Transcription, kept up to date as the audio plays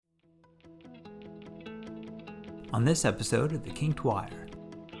On this episode of The Kinked Wire.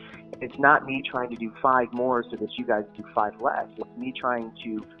 It's not me trying to do 5 more so that you guys do 5 less. It's me trying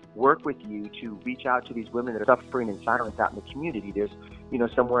to work with you to reach out to these women that are suffering in silence out in the community. There's,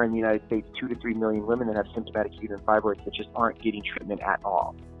 somewhere in the United States, 2 to 3 million women that have symptomatic uterine fibroids that just aren't getting treatment at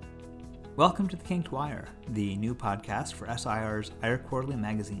all. Welcome to The Kinked Wire, the new podcast for SIR's IR Quarterly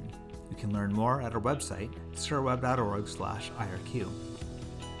magazine. You can learn more at our website, sirweb.org/IRQ.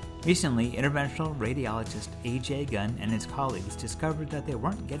 Recently, interventional radiologist A.J. Gunn and his colleagues discovered that they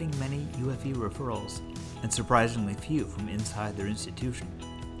weren't getting many UFE referrals, and surprisingly few from inside their institution.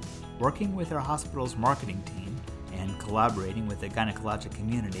 Working with their hospital's marketing team and collaborating with the gynecologic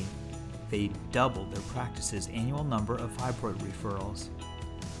community, they doubled their practice's annual number of fibroid referrals.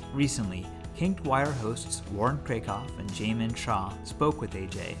 Recently, Kinked Wire hosts Warren Krakoff and Jamin Shah spoke with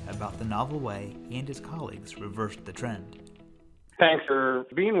A.J. about the novel way he and his colleagues reversed the trend. Thanks for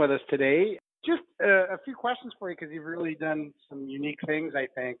being with us today. Just a few questions for you because you've really done some unique things, I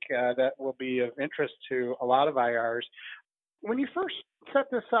think, that will be of interest to a lot of IRs. When you first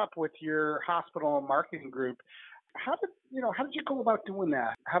set this up with your hospital marketing group, how did you go about doing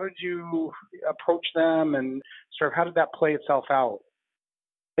that? How did you approach them, and sort of how did that play itself out?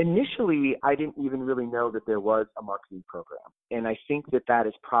 Initially, I didn't even really know that there was a marketing program. And I think that that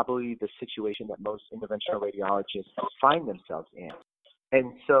is probably the situation that most interventional radiologists find themselves in.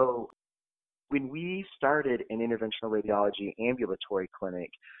 And so when we started an interventional radiology ambulatory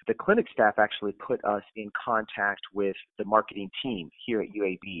clinic, the clinic staff actually put us in contact with the marketing team here at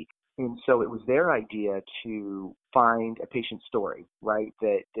UAB. And so it was their idea to find a patient story, right?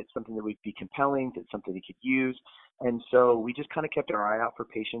 That's something that would be compelling, that's something they could use. And so we just kind of kept our eye out for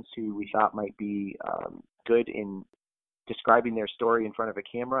patients who we thought might be good in describing their story in front of a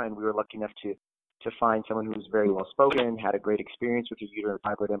camera. And we were lucky enough to find someone who was very well spoken, had a great experience with a uterine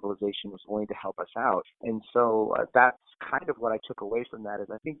fibroid embolization, was willing to help us out. And so that's kind of what I took away from that, is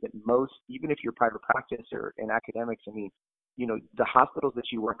I think that most, even if you're private practice or in academics, the hospitals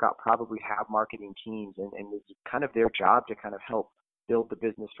that you work out probably have marketing teams, and it's kind of their job to kind of help build the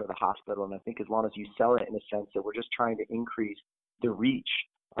business for the hospital. And I think as long as you sell it in a sense that we're just trying to increase the reach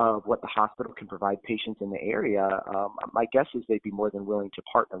of what the hospital can provide patients in the area, my guess is they'd be more than willing to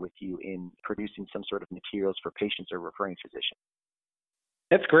partner with you in producing some sort of materials for patients or referring physicians.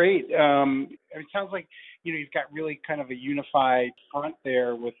 That's great. It sounds like you've got really kind of a unified front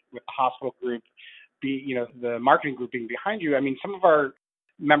there with the hospital group, the marketing group being behind you. I mean, some of our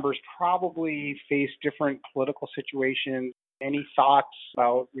members probably face different political situations. Any thoughts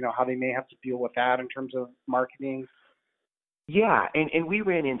about how they may have to deal with that in terms of marketing? Yeah, and we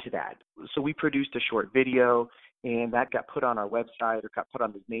ran into that. So we produced a short video, and that got put on our website, or got put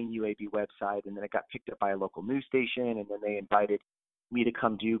on the main UAB website, and then it got picked up by a local news station, and then they invited me to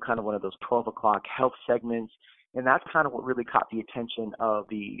come do kind of one of those 12 o'clock health segments. And that's kind of what really caught the attention of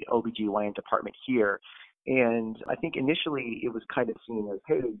the OBGYN department here. And I think initially it was kind of seen as,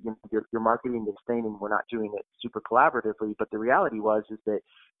 hey, you're marketing this thing and we're not doing it super collaboratively. But the reality is that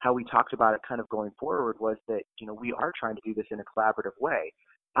how we talked about it kind of going forward was that, we are trying to do this in a collaborative way.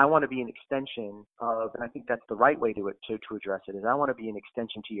 I want to be an extension of, and I think that's the right way to address it, is I want to be an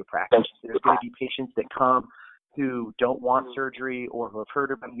extension to your practice. There's going to be patients that come who don't want surgery or who have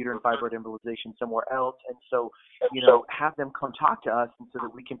heard about uterine fibroid embolization somewhere else. And so, have them come talk to us, and so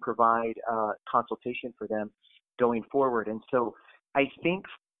that we can provide consultation for them going forward. And so I think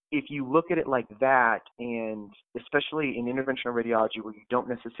if you look at it like that, and especially in interventional radiology where you don't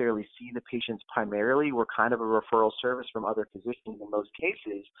necessarily see the patients primarily, we're kind of a referral service from other physicians in most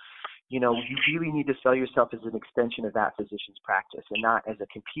cases, you really need to sell yourself as an extension of that physician's practice and not as a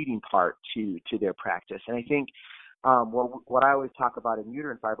competing part to their practice. And I think what I always talk about in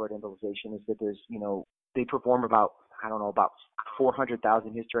uterine fibroid embolization is that there's, they perform about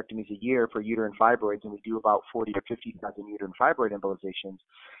 400,000 hysterectomies a year for uterine fibroids, and we do about 40 or 50,000 uterine fibroid embolizations.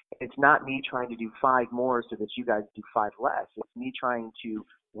 It's not me trying to do 5 more so that you guys do 5 less. It's me trying to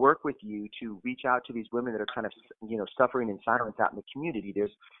work with you to reach out to these women that are kind of, suffering in silence out in the community.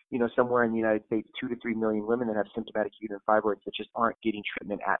 There's, somewhere in the United States, 2 to 3 million women that have symptomatic uterine fibroids that just aren't getting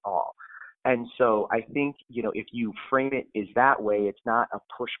treatment at all. And so I think, if you frame it as that way, it's not a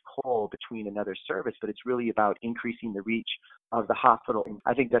push-pull between another service, but it's really about increasing the reach of the hospital. And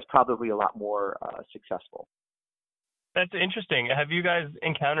I think that's probably a lot more successful. That's interesting. Have you guys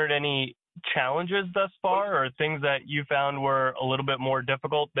encountered any challenges thus far, or things that you found were a little bit more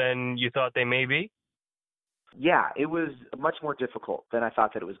difficult than you thought they may be? Yeah, it was much more difficult than I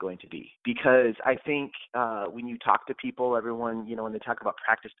thought that it was going to be, because I think when you talk to people, everyone, when they talk about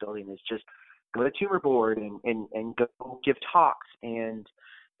practice building, is just go to tumor board and go give talks. And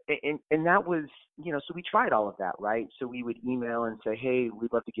And that was, so we tried all of that, right? So we would email and say, hey,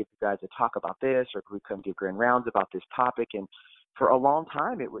 we'd love to give you guys a talk about this, or we come give grand rounds about this topic. And for a long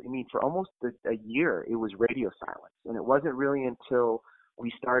time, for almost a year, it was radio silence. And it wasn't really until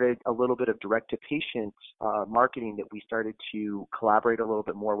we started a little bit of direct-to-patient marketing that we started to collaborate a little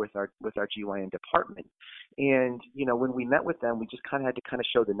bit more with our GYN department. And, when we met with them, we just kind of had to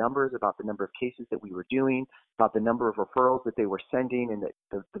show the numbers about the number of cases that we were doing, about the number of referrals that they were sending, and that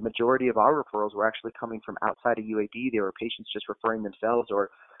the majority of our referrals were actually coming from outside of UAB. They were patients just referring themselves, or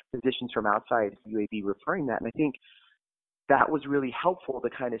physicians from outside UAB referring that. And I think that was really helpful to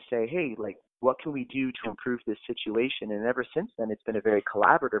kind of say, hey, like, what can we do to improve this situation? And ever since then, it's been a very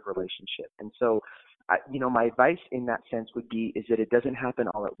collaborative relationship. And so, my advice in that sense would be is that it doesn't happen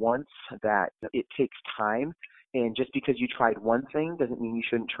all at once, that it takes time. And just because you tried one thing doesn't mean you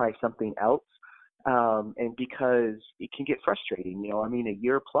shouldn't try something else. And because it can get frustrating, a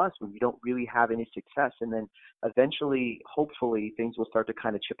year plus when you don't really have any success, and then eventually, hopefully, things will start to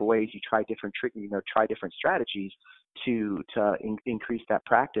kind of chip away as you try different try different strategies to increase that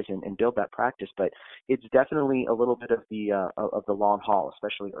practice and build that practice. But it's definitely a little bit of the long haul,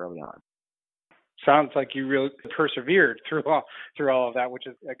 especially early on. Sounds like you really persevered through all of that, which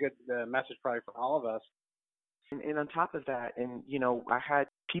is a good message probably for all of us. And on top of that, I had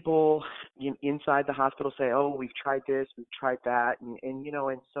people inside the hospital say, oh, we've tried this, we've tried that. And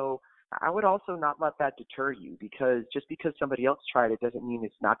so I would also not let that deter you, because just because somebody else tried it doesn't mean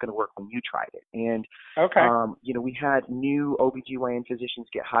it's not going to work when you tried it. And, okay. We had new OBGYN physicians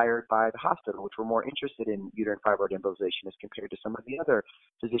get hired by the hospital, which were more interested in uterine fibroid embolization as compared to some of the other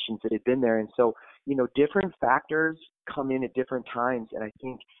physicians that had been there. And so, different factors come in at different times. And I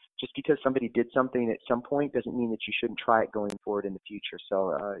think just because somebody did something at some point doesn't mean that you shouldn't try it going forward in the future.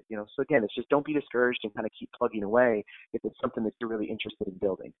 So, so again, it's just don't be discouraged and kind of keep plugging away if it's something that you're really interested in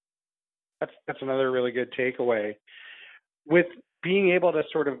building. That's another really good takeaway. With being able to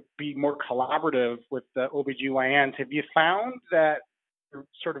sort of be more collaborative with the OBGYNs, have you found that you're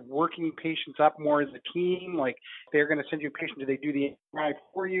sort of working patients up more as a team? Like, they're going to send you a patient, do they do the MRI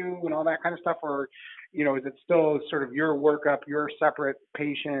for you and all that kind of stuff? Or, is it still sort of your workup, your separate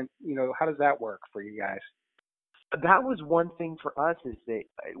patient? How does that work for you guys? That was one thing for us, is that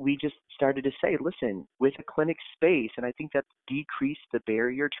we just started to say, listen, with a clinic space, and I think that's decreased the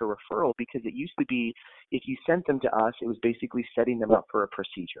barrier to referral, because it used to be if you sent them to us, it was basically setting them up for a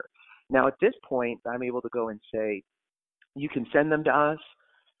procedure. Now, at this point, I'm able to go and say, you can send them to us.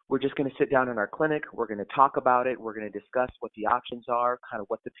 We're just going to sit down in our clinic. We're going to talk about it. We're going to discuss what the options are, kind of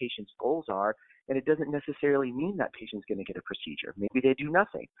what the patient's goals are. And it doesn't necessarily mean that patient's going to get a procedure. Maybe they do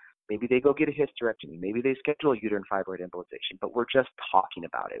nothing. Maybe they go get a hysterectomy. Maybe they schedule a uterine fibroid embolization, but we're just talking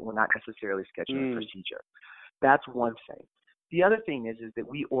about it. We're not necessarily scheduling a procedure. That's one thing. The other thing is that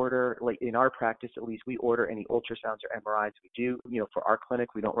we order, like in our practice at least, we order any ultrasounds or MRIs we do. For our clinic,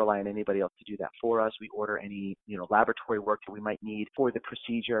 we don't rely on anybody else to do that for us. We order any, laboratory work that we might need for the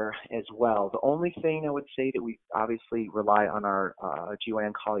procedure as well. The only thing I would say that we obviously rely on our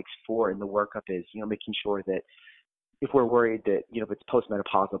GYN colleagues for in the workup is, making sure that if we're worried that, if it's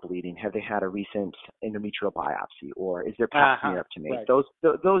postmenopausal bleeding, have they had a recent endometrial biopsy, or is there pap smear up to make? Right.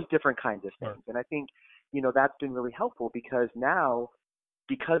 Those different kinds of things. And I think, that's been really helpful, because now,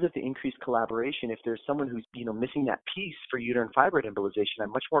 because of the increased collaboration, if there's someone who's, missing that piece for uterine fibroid embolization,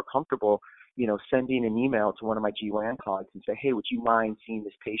 I'm much more comfortable, sending an email to one of my GYN colleagues and say, hey, would you mind seeing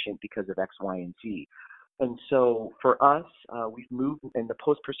this patient because of X, Y, and Z? And so for us, we've moved, and the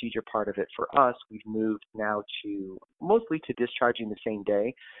post-procedure part of it for us, we've moved now to mostly to discharging the same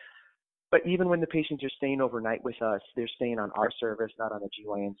day. But even when the patients are staying overnight with us, they're staying on our service, not on the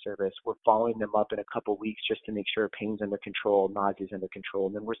GYN service. We're following them up in a couple of weeks just to make sure pain's under control, nausea's under control.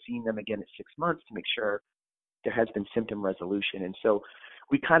 And then we're seeing them again at 6 months to make sure there has been symptom resolution. And so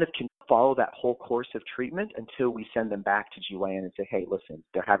we kind of can follow that whole course of treatment until we send them back to GYN and say, hey, listen,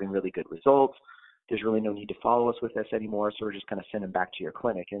 they're having really good results. There's really no need to follow us with this anymore, so we're just going to send them back to your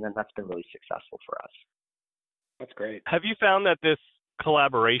clinic. And then that's been really successful for us. That's great. Have you found that this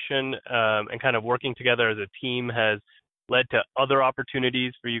collaboration and kind of working together as a team has led to other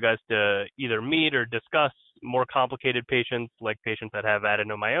opportunities for you guys to either meet or discuss more complicated patients, like patients that have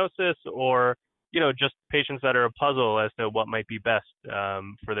adenomyosis, or, just patients that are a puzzle as to what might be best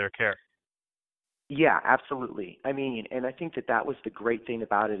for their care? Yeah, absolutely. And I think that was the great thing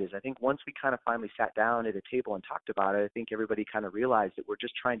about it, is I think once we kind of finally sat down at a table and talked about it, I think everybody kind of realized that we're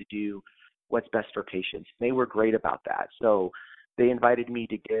just trying to do what's best for patients. They were great about that. So they invited me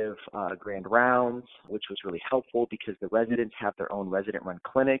to give grand rounds, which was really helpful because the residents have their own resident-run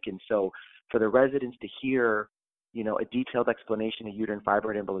clinic. And so for the residents to hear a detailed explanation of uterine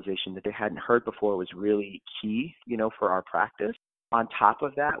fibroid embolization that they hadn't heard before was really key, for our practice. On top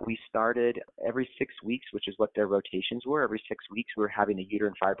of that, we started every 6 weeks, which is what their rotations were. Every 6 weeks, we were having a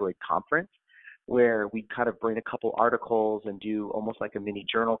uterine fibroid conference where we'd kind of bring a couple articles and do almost like a mini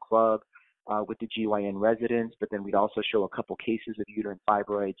journal club with the GYN residents, but then we'd also show a couple cases of uterine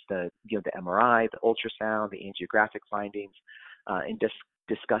fibroids, the MRI, the ultrasound, the angiographic findings, and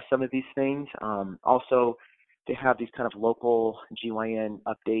discuss some of these things. Also, they have these kind of local GYN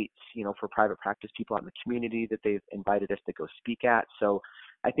updates, for private practice people out in the community that they've invited us to go speak at. So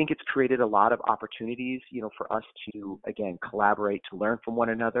I think it's created a lot of opportunities, for us to, again, collaborate, to learn from one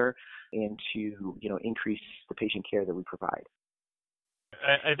another, and to, increase the patient care that we provide.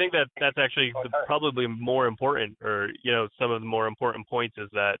 I think that's actually probably more important, or, some of the more important points is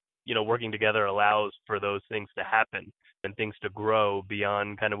that, working together allows for those things to happen and things to grow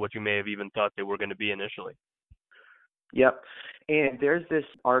beyond kind of what you may have even thought they were going to be initially. Yep. And there's this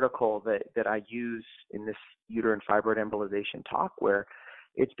article that I use in this uterine fibroid embolization talk where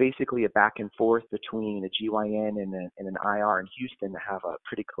it's basically a back and forth between a GYN and an IR in Houston that have a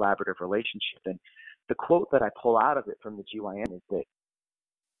pretty collaborative relationship. And the quote that I pull out of it from the GYN is that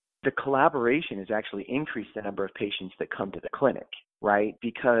the collaboration has actually increased the number of patients that come to the clinic, right?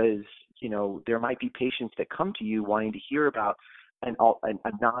 Because, there might be patients that come to you wanting to hear about a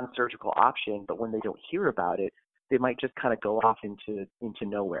non-surgical option, but when they don't hear about it, they might just kind of go off into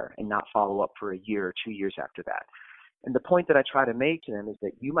nowhere and not follow up for a year or 2 years after that. And the point that I try to make to them is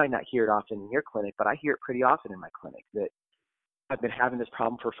that you might not hear it often in your clinic, but I hear it pretty often in my clinic that I've been having this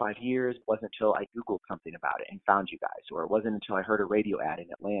problem for 5 years. It wasn't until I Googled something about it and found you guys, or it wasn't until I heard a radio ad in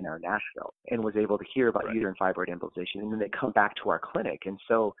Atlanta or Nashville and was able to hear about uterine fibroid embolization, and then they come back to our clinic. And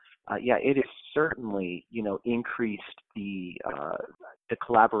so, it has certainly, increased the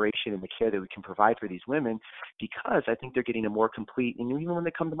collaboration and the care that we can provide for these women, because I think they're getting a more complete, and even when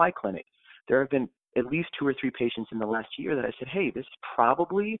they come to my clinic, there have been at least 2 or 3 patients in the last year that I said, hey, this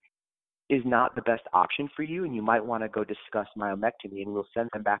probably is not the best option for you, and you might want to go discuss myomectomy, and we'll send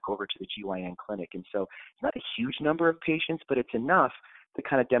them back over to the GYN clinic. And so it's not a huge number of patients, but it's enough that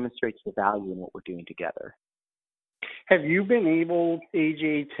kind of demonstrates the value in what we're doing together. Have you been able,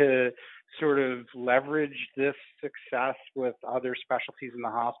 AJ, to sort of leverage this success with other specialties in the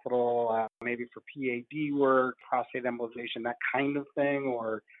hospital, maybe for PAD work, prostate embolization, that kind of thing,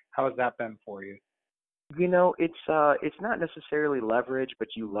 or how has that been for you? It's not necessarily leverage, but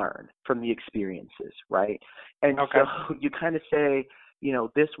you learn from the experiences, right? And so you kind of say,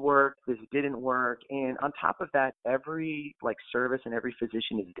 this worked, this didn't work. And on top of that, every service and every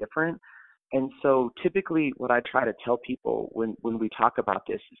physician is different. And so typically what I try to tell people when we talk about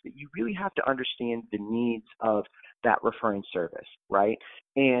this is that you really have to understand the needs of that referring service, right?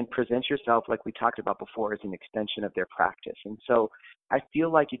 And present yourself, like we talked about before, as an extension of their practice. And so I feel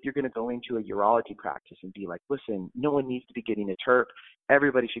like if you're going to go into a urology practice and be like, listen, no one needs to be getting a TURP,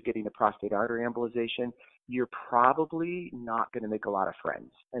 everybody should get a prostate artery embolization, you're probably not going to make a lot of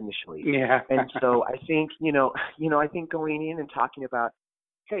friends initially. Yeah. And so I think, I think going in and talking about,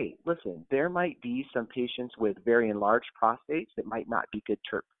 hey, listen, there might be some patients with very enlarged prostates that might not be good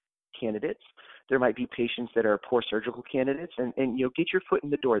TURP candidates. There might be patients that are poor surgical candidates, and get your foot in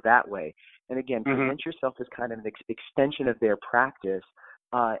the door that way. And again, present yourself as kind of an extension of their practice.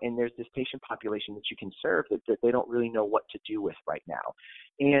 And there's this patient population that you can serve that they don't really know what to do with right now.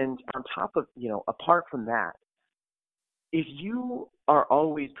 And on top of, apart from that, if you are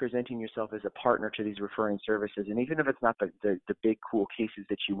always presenting yourself as a partner to these referring services, and even if it's not the big cool cases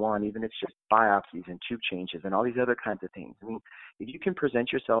that you want, even if it's just biopsies and tube changes and all these other kinds of things, I mean, if you can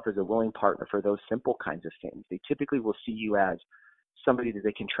present yourself as a willing partner for those simple kinds of things, they typically will see you as somebody that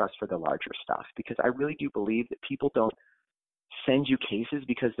they can trust for the larger stuff. Because I really do believe that people don't send you cases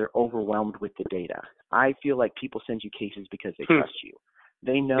because they're overwhelmed with the data. I feel like people send you cases because they trust you.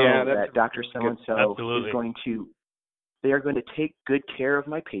 They know that Dr. So-and-so is going to – they are going to take good care of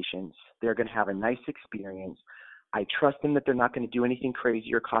my patients. They're going to have a nice experience. I trust them that they're not going to do anything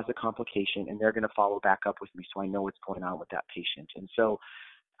crazy or cause a complication, and they're going to follow back up with me so I know what's going on with that patient. And so,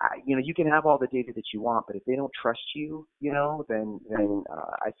 you can have all the data that you want, but if they don't trust you, then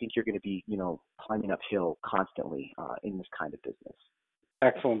I think you're going to be, climbing uphill constantly in this kind of business.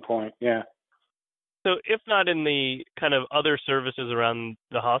 Excellent point, yeah. So if not in the kind of other services around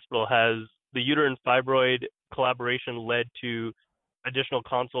the hospital, has the uterine fibroid collaboration led to additional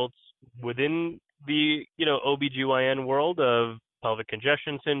consults within the, OBGYN world of pelvic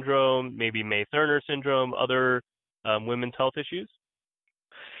congestion syndrome, maybe May-Thurner syndrome, other women's health issues?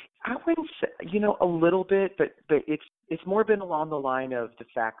 I wouldn't say, a little bit, but it's more been along the line of the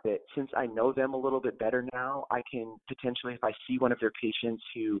fact that since I know them a little bit better now, I can potentially, if I see one of their patients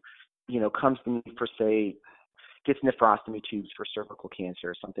who, comes to me for, say, gets nephrostomy tubes for cervical cancer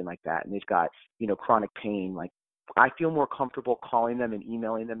or something like that, and they've got, chronic pain, like I feel more comfortable calling them and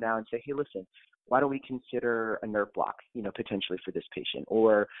emailing them now and say, hey, listen, why don't we consider a nerve block, potentially for this patient?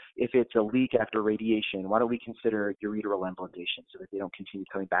 Or if it's a leak after radiation, why don't we consider ureteral embolization so that they don't continue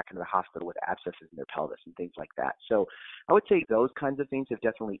coming back into the hospital with abscesses in their pelvis and things like that. So I would say those kinds of things have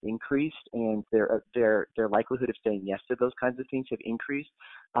definitely increased, and their likelihood of saying yes to those kinds of things have increased,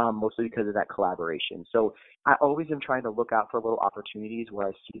 mostly because of that collaboration. So I always am trying to look out for little opportunities where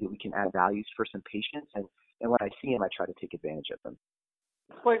I see that we can add values for some patients, and when I see them, I try to take advantage of them.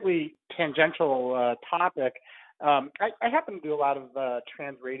 Slightly tangential topic. I happen to do a lot of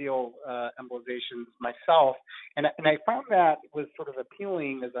transradial embolizations myself, and I found that was sort of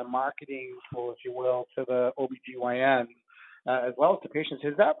appealing as a marketing tool, if you will, to the OBGYN as well as to patients.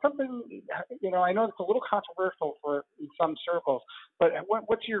 Is that something, I know it's a little controversial in some circles, but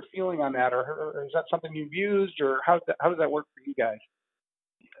what's your feeling on that, or is that something you've used, or how does that work for you guys?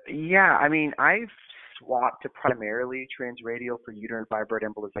 Yeah, I mean, I've swapped to primarily transradial for uterine fibroid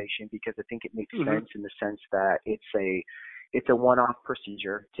embolization because I think it makes sense in the sense that it's a one-off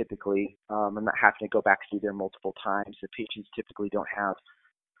procedure typically. I'm not having to go back through there multiple times. The patients typically don't have,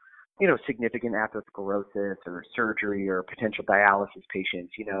 significant atherosclerosis or surgery or potential dialysis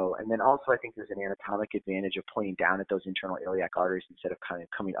patients, and then also I think there's an anatomic advantage of pointing down at those internal iliac arteries instead of kind of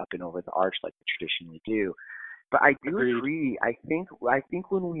coming up and over the arch like we traditionally do. But I do agree. I think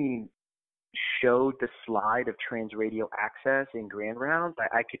when we showed the slide of transradial access in Grand Rounds,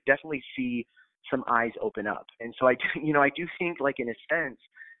 I could definitely see some eyes open up. And so I do think, like, in a sense,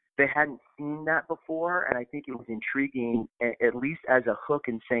 they hadn't seen that before, and I think it was intriguing, at least as a hook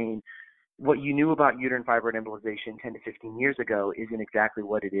in saying what you knew about uterine fibroid embolization 10 to 15 years ago isn't exactly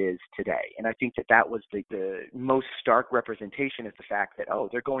what it is today. And I think that was the most stark representation of the fact that,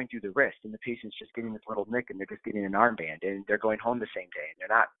 they're going through the wrist and the patient's just getting this little nick and they're just getting an armband and they're going home the same day and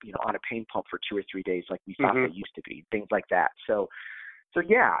they're not, on a pain pump for 2 or 3 days like we thought they used to be, things like that. So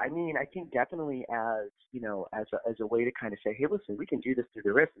yeah, I mean, I think definitely as a way to kind of say, hey, listen, we can do this through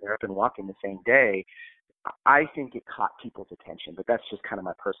the wrist and they're up and walking the same day. I think it caught people's attention, but that's just kind of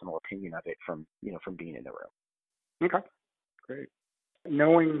my personal opinion of it from being in the room. Okay, great.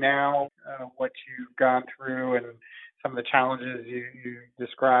 Knowing now what you've gone through and some of the challenges you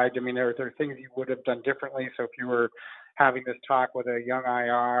described, I mean, there are things you would have done differently. So if you were having this talk with a young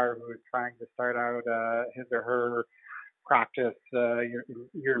IR who is trying to start out his or her practice,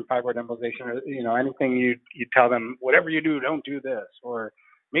 uterine fibroid embolization, or, anything you tell them, whatever you do, don't do this, or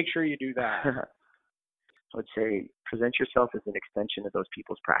make sure you do that. I would say present yourself as an extension of those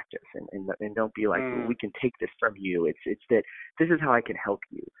people's practice, and don't be like, well, we can take this from you. It's that this is how I can help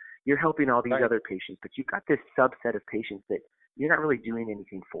you. You're helping all these other patients, but you've got this subset of patients that you're not really doing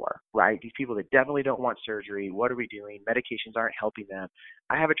anything for, right? These people that definitely don't want surgery. What are we doing? Medications aren't helping them.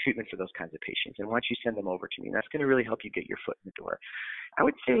 I have a treatment for those kinds of patients, and why don't you send them over to me? And that's going to really help you get your foot in the door. I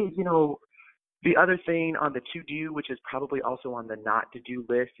would say, the other thing on the to-do, which is probably also on the not-to-do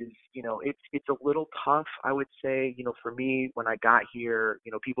list, is, it's a little tough, I would say. For me, when I got here,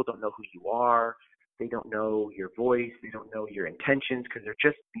 people don't know who you are. They don't know your voice. They don't know your intentions because they're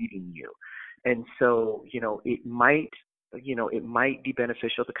just meeting you. And so, it might be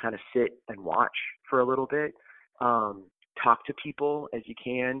beneficial to kind of sit and watch for a little bit, talk to people as you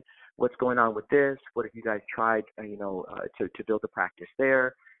can. What's going on with this? What have you guys tried, to build a practice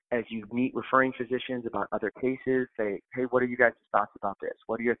there? As you meet referring physicians about other cases, say, hey, what are you guys' thoughts about this?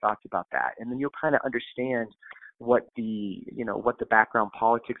 What are your thoughts about that? And then you'll kind of understand what the background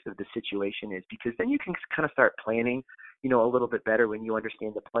politics of the situation is, because then you can kind of start planning, a little bit better when you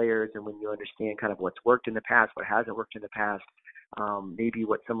understand the players and when you understand kind of what's worked in the past, what hasn't worked in the past, maybe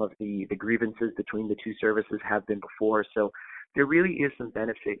what some of the grievances between the two services have been before. So there really is some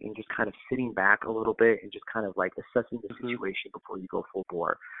benefit in just kind of sitting back a little bit and just kind of like assessing the situation before you go full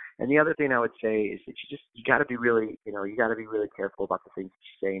bore. And the other thing I would say is that you got to be really, careful about the things that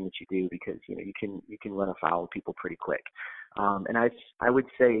you say and that you do, because, you can run afoul of people pretty quick. And I would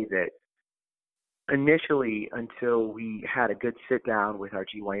say that initially, until we had a good sit down with our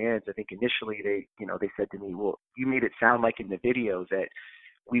GYNs, I think initially they said to me, well, you made it sound like in the video that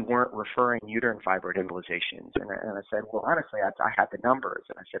we weren't referring uterine fibroid embolizations. And I said, well, honestly, I had the numbers.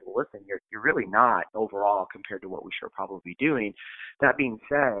 And I said, well, listen, you're really not overall compared to what we should probably be doing. That being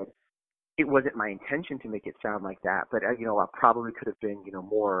said, it wasn't my intention to make it sound like that, but, I probably could have been,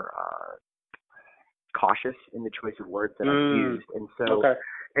 more cautious in the choice of words that I used. And so,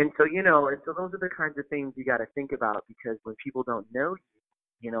 And so, and so those are the kinds of things you got to think about, because when people don't know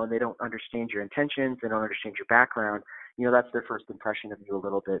and they don't understand your intentions, they don't understand your background, that's their first impression of you a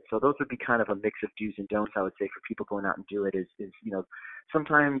little bit. So those would be kind of a mix of do's and don'ts, I would say, for people going out and do it is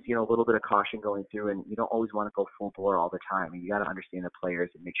sometimes, a little bit of caution going through, and you don't always want to go full bore all the time. And you got to understand the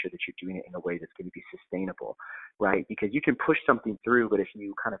players and make sure that you're doing it in a way that's going to be sustainable, right? Because you can push something through, but if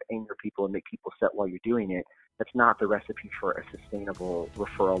you kind of anger people and make people upset while you're doing it, that's not the recipe for a sustainable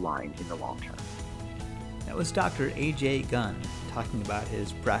referral line in the long term. That was Dr. A.J. Gunn talking about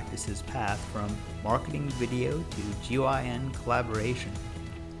his practice's path from marketing video to GYN collaboration.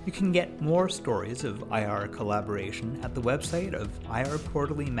 You can get more stories of IR collaboration at the website of IR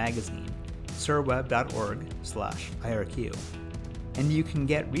Quarterly Magazine, surweb.org/IRQ. And you can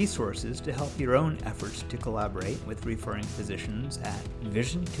get resources to help your own efforts to collaborate with referring physicians at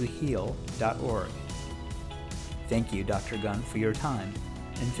visiontoheal.org. Thank you, Dr. Gunn, for your time,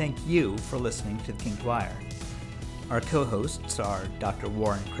 and thank you for listening to The Kinked Wire. Our co-hosts are Dr.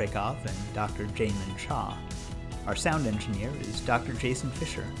 Warren Krakoff and Dr. Jamin Shah. Our sound engineer is Dr. Jason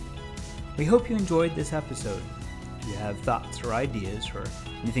Fisher. We hope you enjoyed this episode. If you have thoughts or ideas or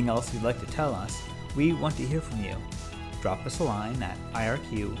anything else you'd like to tell us, we want to hear from you. Drop us a line at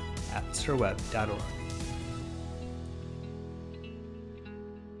irq@surweb.org.